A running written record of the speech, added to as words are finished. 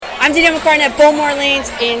I'm Danielle McCartan at Bowmore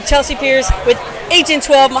Lanes in Chelsea Piers with Agent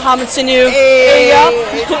 12, Mohamed Sanu. Hey,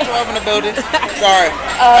 Agent 12 in the building. Sorry,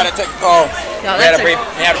 I had to take a call. No, we had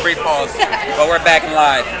a brief pause, but we're back and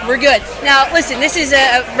live. We're good. Now, listen, this is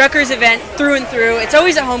a Rutgers event through and through. It's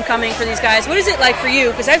always a homecoming for these guys. What is it like for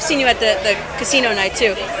you, because I've seen you at the casino night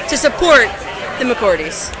too, to support the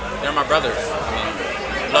McCourtys? They're my brothers. I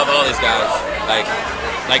mean, love all these guys.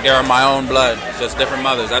 Like they're my own blood, just different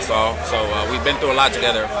mothers, that's all. So we've been through a lot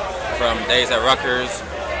together, from days at Rutgers,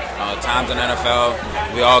 times in NFL.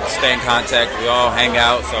 We all stay in contact, we all hang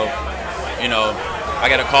out. So, you know, I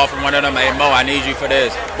get a call from one of them, hey Mo, I need you for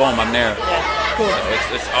this. Boom, I'm there. Yeah, cool.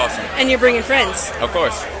 So it's awesome. And you're bringing friends. Of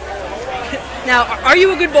course. Now, are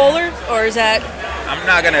you a good bowler, or is that? I'm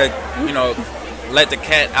not gonna, let the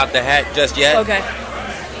cat out the hat just yet. Okay.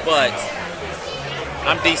 But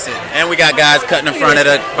I'm decent, and we got guys cutting in front of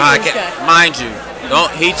the podcast. Mind you,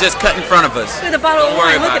 he just cut in front of us. Look at the bottle of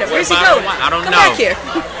wine. Look at it. Where's he going? I don't Come know. back here.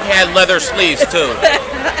 He had leather sleeves too.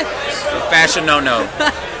 A fashion no-no.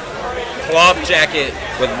 Cloth jacket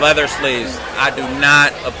with leather sleeves. I do not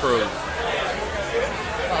approve.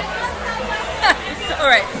 All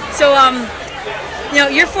right. So,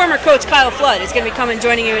 your former coach Kyle Flood is going to be coming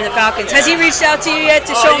joining you in the Falcons. Has he reached out to you yet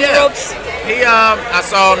to show him the ropes? I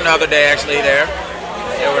saw him the other day actually there.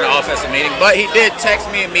 They were in an offensive meeting, but he did text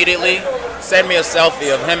me immediately, send me a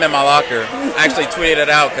selfie of him in my locker. I actually tweeted it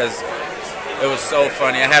out because it was so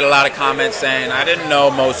funny. I had a lot of comments saying I didn't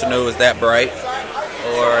know Mo Sanu was that bright,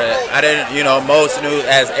 or I didn't, Mo Sanu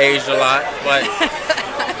has aged a lot, but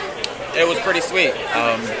it was pretty sweet.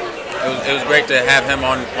 It was great to have him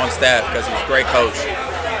on staff because he's a great coach,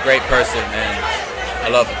 great person, and I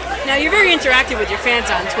love him. Now, you're very interactive with your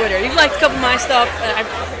fans on Twitter. You've liked a couple of my stuff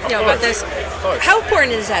about this. How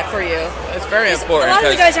important is that for you? It's very important. A lot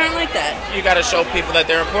of the guys aren't like that. You got to show people that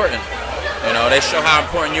they're important. They show how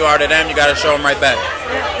important you are to them. You got to show them right back.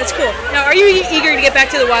 Yeah, that's cool. Now, are you eager to get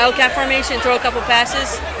back to the Wildcat formation and throw a couple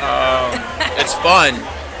passes? It's fun.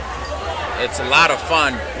 It's a lot of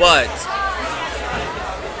fun, but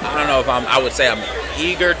I don't know if I would say I'm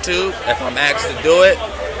eager to. If I'm asked to do it,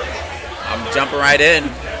 I'm jumping right in.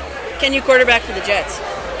 Can you quarterback for the Jets?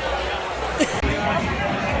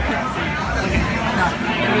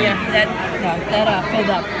 That filled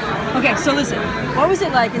up. Okay, so listen, what was it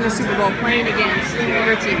like in the Super Bowl playing against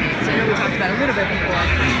your teammates? I know we talked about it a little bit before.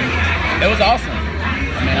 It was awesome.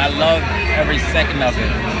 I mean, I loved every second of it.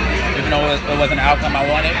 Even though it wasn't the outcome I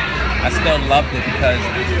wanted, I still loved it because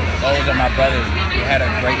those are my brothers. We had a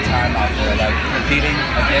great time out there, competing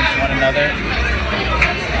against one another.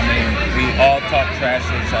 I mean, we all talk trash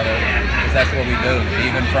to each other because that's what we do.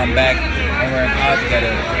 Even from back when we were in college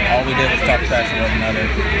together, all we did was talk trash to one another.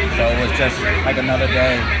 So it was just like another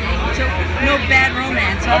day. So no bad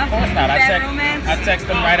romance, huh? Of course not. Romance? I text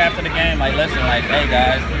them right after the game, listen, hey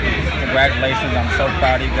guys, congratulations. I'm so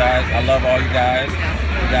proud of you guys. I love all you guys.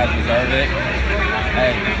 You guys deserve it.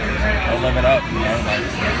 Hey, go live it up,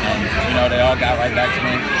 and they all got right back to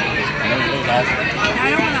me. And it was awesome. I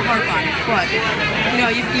don't want to harp on it, but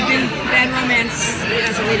you've been bad romance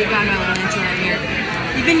as a Lady Gaga will mention right here.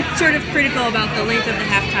 You've been sort of critical about the length of the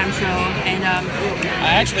halftime show, and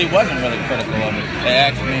I actually wasn't really critical of it. They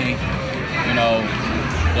asked me,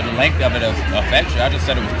 did the length of it affect you? I just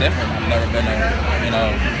said it was different. I've never been a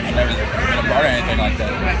part of anything like that.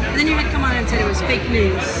 Right. And then you had come on and said it was fake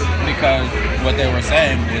news. Because what they were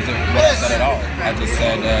saying wasn't what I said at all. I just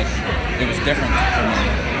said that it was different for me.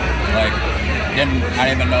 I didn't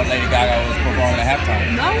even know Lady Gaga was performing at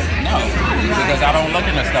halftime. No? No, because I don't look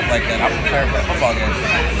into stuff like that. I'm prepared for a football game.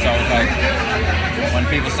 So it's when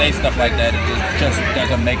people say stuff like that, it just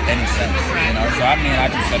doesn't make any sense. So I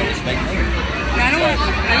just said it was fake news. Yeah, I don't want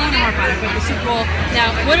to harp on it, but the Super Bowl.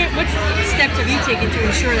 Now, what steps have you taken to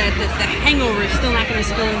ensure that the hangover is still not going to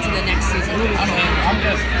spill into the next season? I'm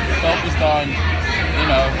just focused on,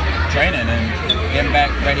 training and getting back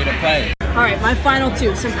ready to play. All right, my final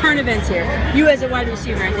two. Some current events here. You as a wide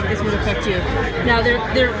receiver, I think this would affect you. Now,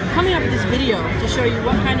 they're coming up with this video to show you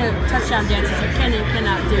what kind of touchdown dances you can and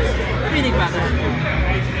cannot do. What do you think about that?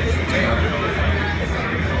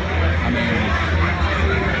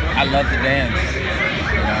 I love to dance.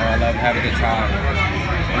 I love having a good time.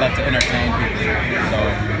 I love to entertain people. So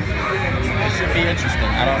it should be interesting.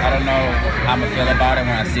 I don't know how I'm gonna feel about it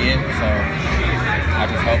when I see it. So I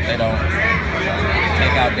just hope they don't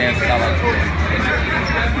take out dances I like to do.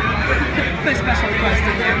 Put a special request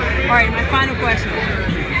in there. All right, my final question.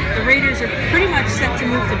 The Raiders are pretty much set to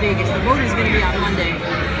move to Vegas. The vote is going to be on Monday.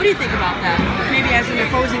 What do you think about that? Maybe as an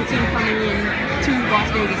opposing team coming in to Las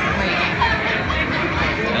Vegas to play a game.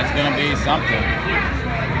 That's going to be something.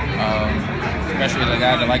 especially the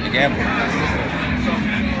guys that like to gamble.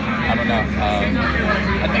 I don't know.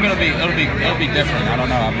 I think it'll be different. I don't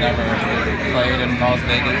know. I've never played in Las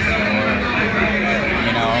Vegas, or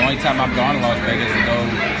only time I've gone to Las Vegas to go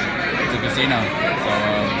to the casino. So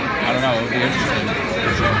I don't know. It'll be interesting for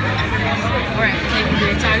sure. All right, thank you for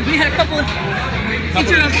your time. We had a couple of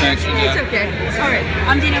interruptions. It's okay. All right,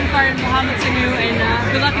 I'm Dina McCartan, Mohamed Sanu, and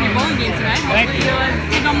good luck in your bowling game tonight. Thank you. Hopefully you'll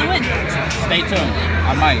take home the win. Stay tuned.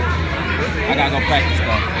 I might. I gotta go practice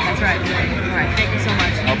though. That's right. All right, thank you so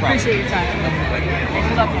much. No problem. Appreciate your time.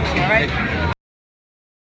 Good luck with you, all right?